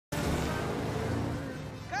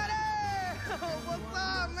What's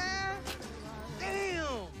up, man? Damn!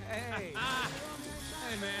 Hey.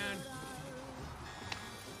 Hey, man.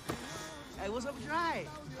 Hey, what's up with your eye?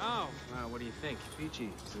 Oh, what do you think? Peachy,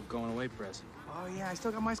 still going away present. Oh, yeah, I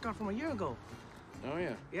still got my scar from a year ago. Oh,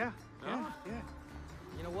 yeah? Yeah, Oh. yeah.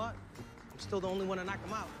 You know what? I'm still the only one to knock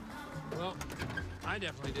him out. Well, I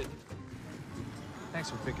definitely didn't. Thanks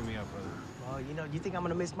for picking me up, brother. Well, you know, you think I'm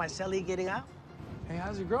gonna miss my Shelly getting out? Hey,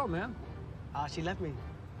 how's your girl, man? She left me.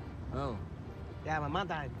 Oh. Yeah, my mom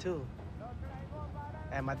died, too.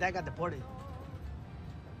 And my dad got deported.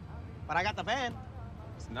 But I got the van.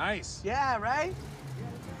 It's nice. Yeah, right?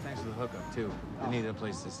 Thanks for the hookup, too. I needed a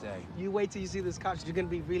place to stay. You wait till you see this couch. You're gonna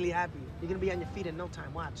be really happy. You're gonna be on your feet in no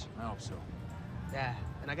time. Watch. I hope so. Yeah,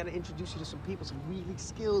 and I gotta introduce you to some people, some really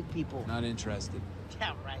skilled people. Not interested.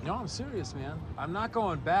 Yeah, right. No, I'm serious, man. I'm not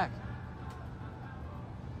going back.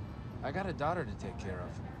 I got a daughter to take care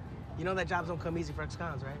of. You know that jobs don't come easy for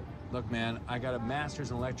ex-cons, right? Look, man, I got a master's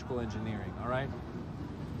in electrical engineering, all right?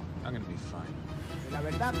 I'm gonna be fine. La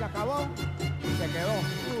verdad que acabó y se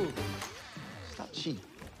quedó. Stop cheating.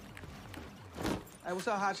 Hey, what's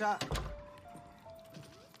up, hotshot?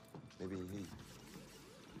 Maybe he.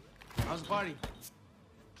 How's the party?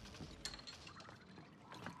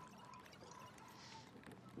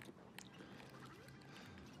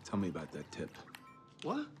 Tell me about that tip.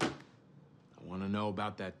 What? I want to know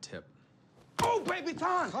about that tip. Oh, baby,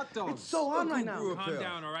 Ton! Hot dogs. It's so on right now. Calm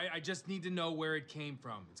down, all right? I just need to know where it came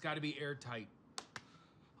from. It's got to be airtight.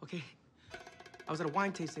 Okay. I was at a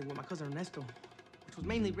wine tasting with my cousin Ernesto, which was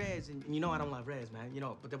mainly reds, and you know I don't love reds, man. You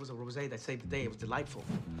know, but there was a rosé that saved the day. It was delightful.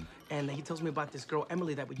 And he tells me about this girl,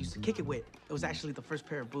 Emily, that we used to kick it with. It was actually the first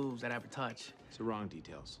pair of boobs that I ever touched. It's the wrong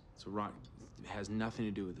details. It's the wrong... It has nothing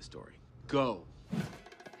to do with the story. Go.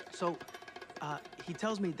 So, he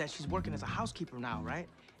tells me that she's working as a housekeeper now, right?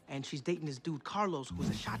 And she's dating this dude, Carlos, who's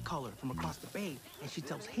a shot caller from across the bay. And she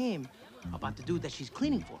tells him about the dude that she's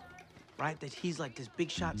cleaning for, right? That he's like this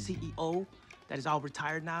big shot CEO that is all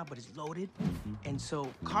retired now, but is loaded. And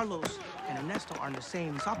so Carlos and Ernesto are on the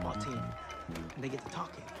same softball team. And they get to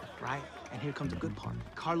talking, right? And here comes the good part.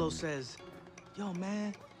 Carlos says, yo,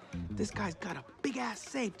 man, this guy's got a big-ass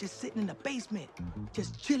safe just sitting in the basement,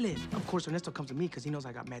 just chilling. Of course, Ernesto comes to me because he knows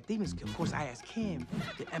I got mad thieving skill. Of course, I ask him,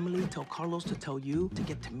 did Emily tell Carlos to tell you to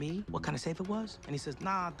get to me what kind of safe it was? And he says,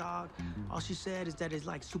 nah, dog. All she said is that it's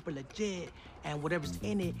like super legit, and whatever's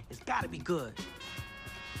in it, it's gotta be good.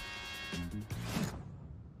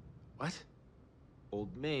 What?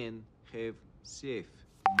 Old man have safe.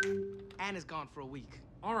 And it's gone for a week.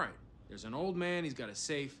 All right. There's an old man, he's got a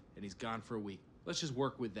safe, and he's gone for a week. Let's just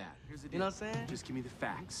work with that. Here's the deal. You know what I'm saying? Just give me the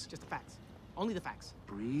facts. Just the facts. Only the facts.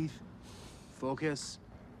 Breathe, focus,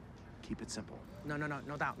 keep it simple. No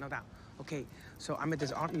doubt. Okay, so I'm at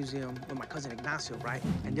this art museum with my cousin Ignacio, right?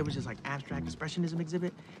 And there was this like abstract expressionism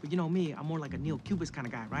exhibit. But you know me, I'm more like a neo-cubist kind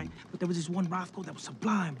of guy, right? But there was this one Rothko that was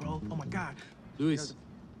sublime, bro. Oh my God. Luis.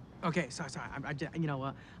 Okay, sorry. I just, you know,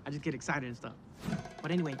 I just get excited and stuff. But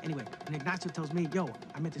anyway, and Ignacio tells me, yo,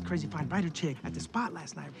 I met this crazy fine writer chick at the spot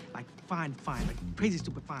last night. Like, fine, like crazy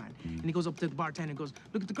stupid fine. And he goes up to the bartender and goes,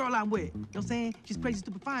 look at the girl I'm with. You know what I'm saying? She's crazy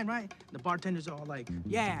stupid fine, right? And the bartender's all like,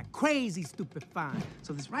 yeah, crazy stupid fine.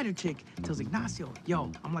 So this writer chick tells Ignacio,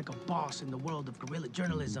 yo, I'm like a boss in the world of guerrilla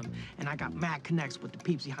journalism, and I got mad connects with the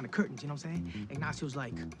peeps behind the curtains, you know what I'm saying? Ignacio's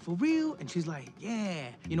like, for real? And she's like, yeah.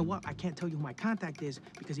 You know what? I can't tell you who my contact is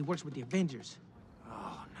because he works with the Avengers.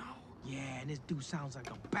 Oh, no. Yeah, and this dude sounds like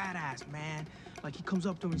a badass, man. Like, he comes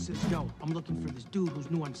up to her and says, yo, I'm looking for this dude who's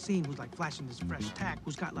new on the scene, who's, like, flashing this fresh tack,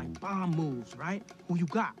 who's got, like, bomb moves, right? Who you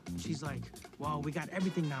got? She's like, well, we got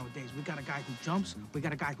everything nowadays. We got a guy who jumps. We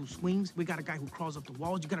got a guy who swings. We got a guy who crawls up the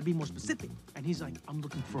walls. You gotta be more specific. And he's like, I'm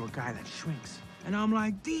looking for a guy that shrinks. And I'm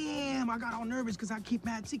like, damn, I got all nervous because I keep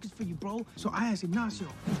mad secrets for you, bro. So I asked Ignacio,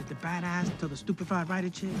 is it the badass tell the stupefied writer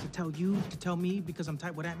chick to tell you, to tell me, because I'm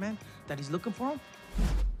tight with that man, that he's looking for him?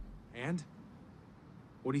 And?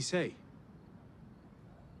 What'd he say?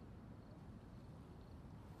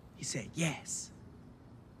 He said, yes.